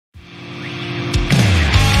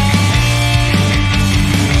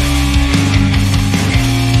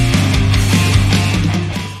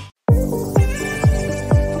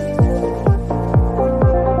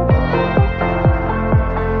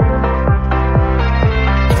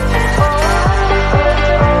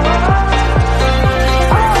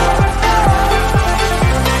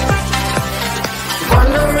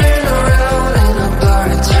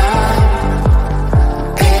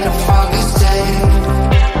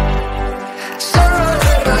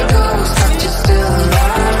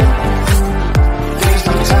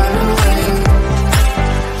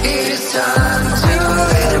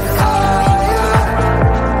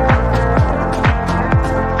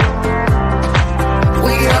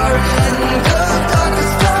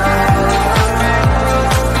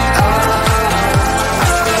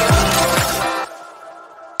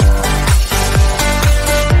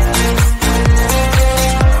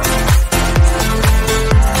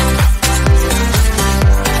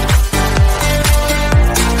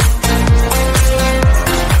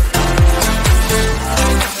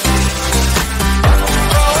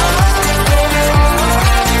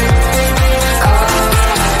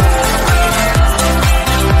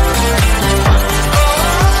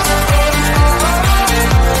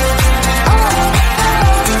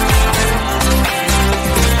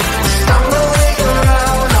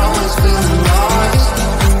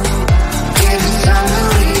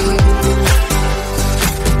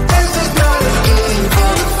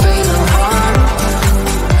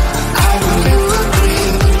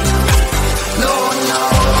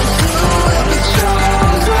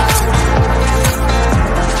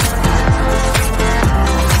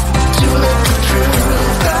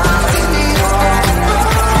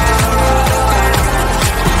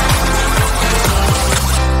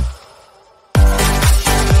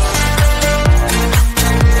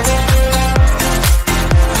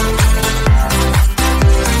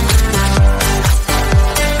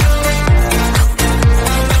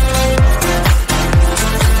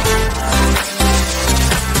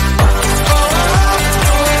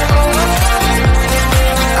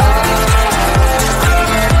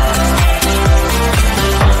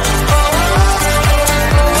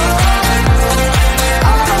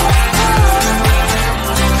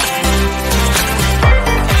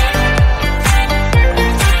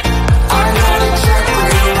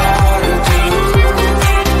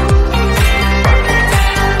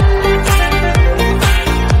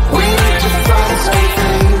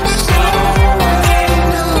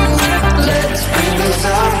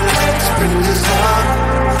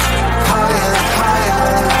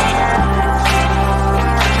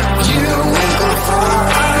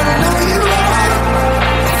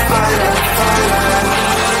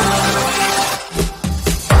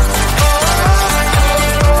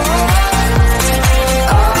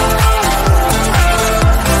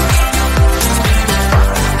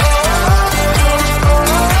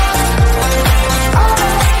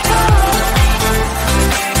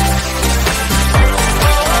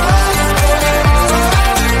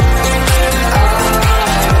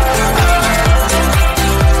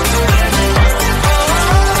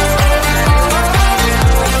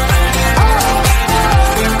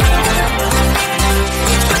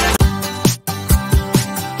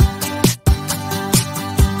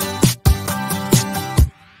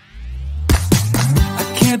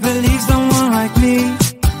believe someone like me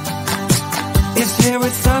is here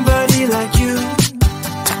with somebody like you.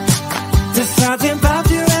 There's something about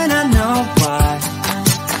you and I know why.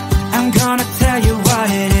 I'm gonna tell you what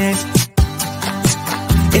it is.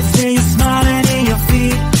 It's in your smile and in your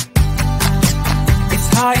feet. It's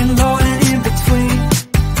high and low and in between.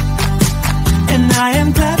 And I am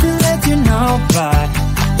glad to let you know, but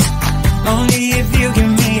only if you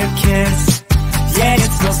give me a kiss. Yeah,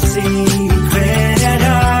 it's no secret at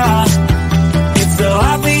all. It's so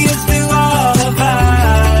obvious to all of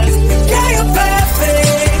us. Yeah, you're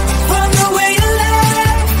perfect, from the way you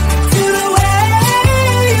laugh to the way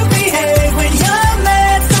you behave when you're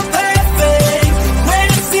mad. So perfect, when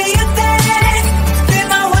I see you dance, spin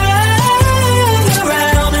my world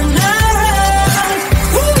around and around.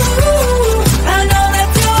 Ooh, I know that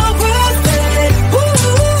you're perfect.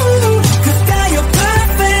 Ooh, 'cause now you're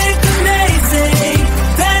perfect, amazing.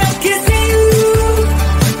 That I'm kissing you,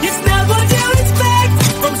 it's not what you expect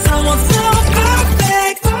from someone so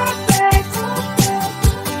perfect.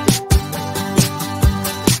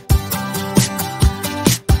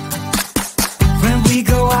 When we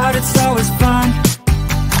go out, it's always fun.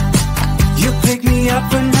 You pick me up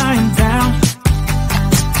when I am down,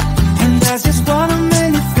 and that's just one of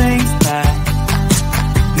many things that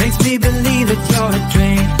makes me believe that you're a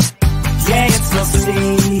dream. Yeah, it's no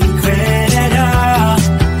secret at all.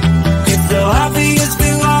 It's so obvious to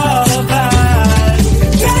all of us.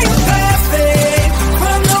 Yeah, you're perfect,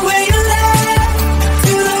 from the way you laugh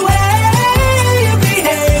to the way you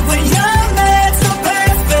behave when you're mad. So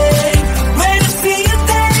perfect, when I see you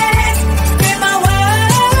dance,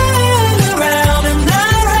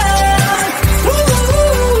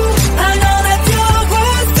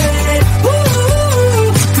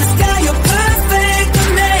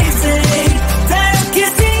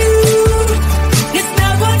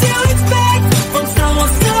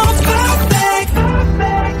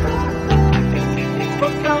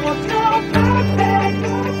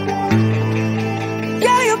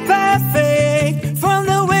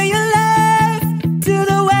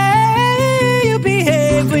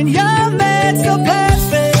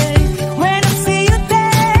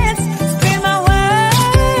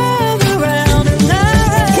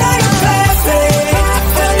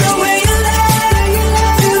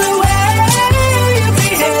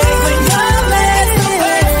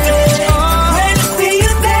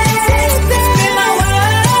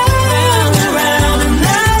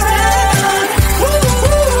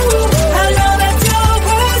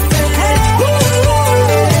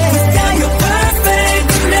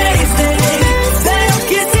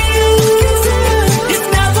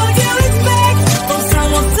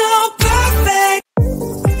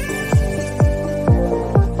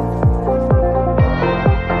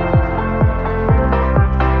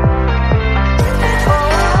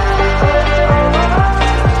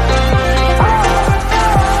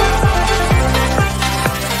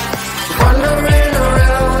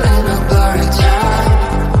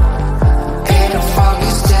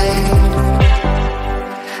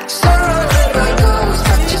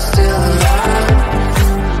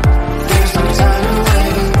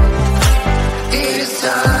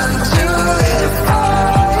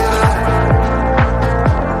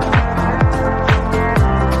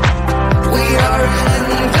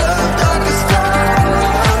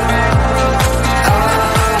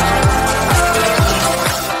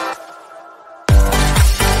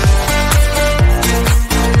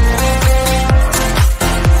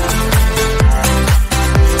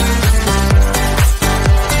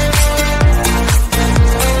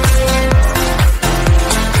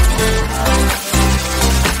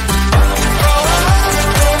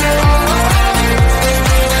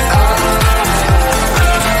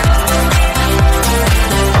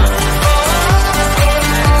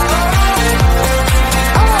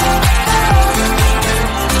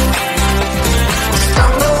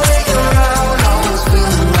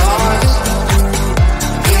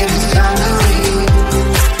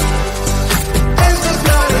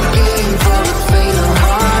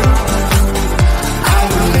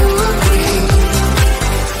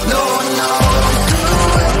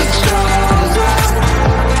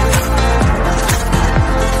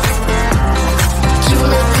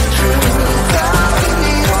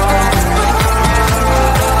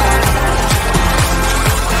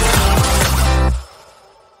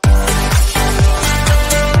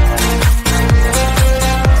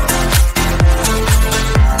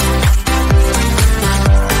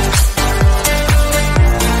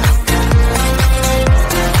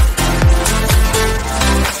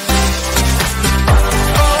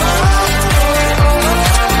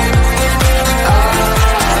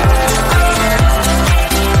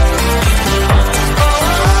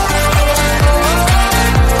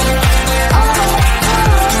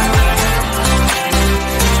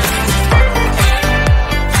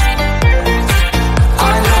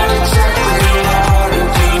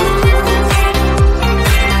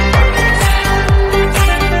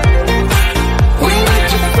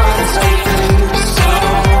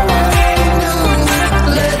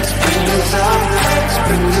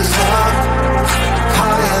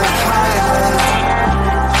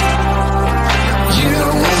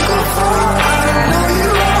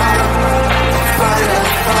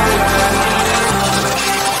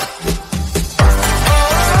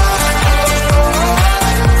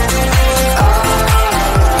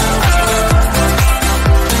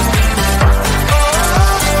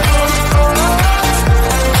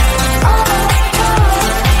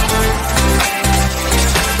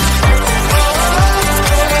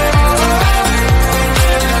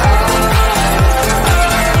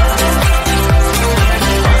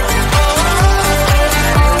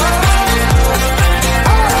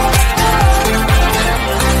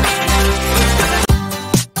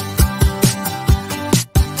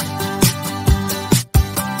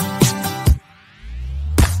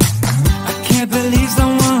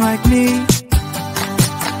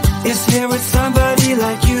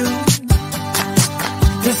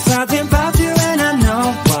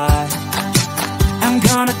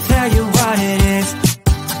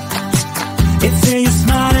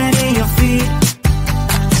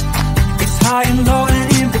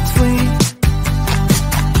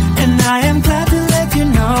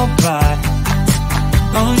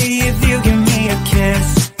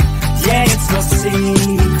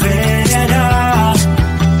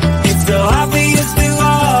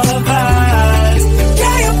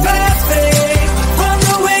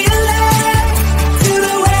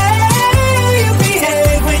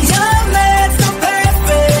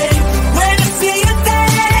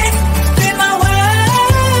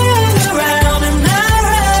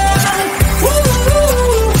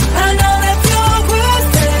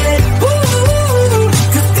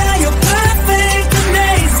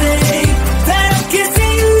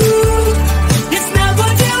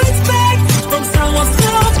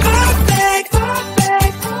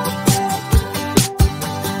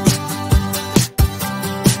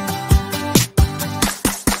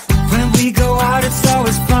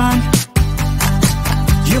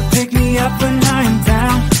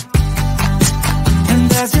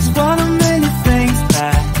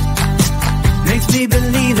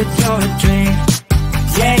 you're a dream.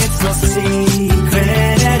 Yeah, it's no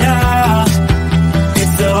secret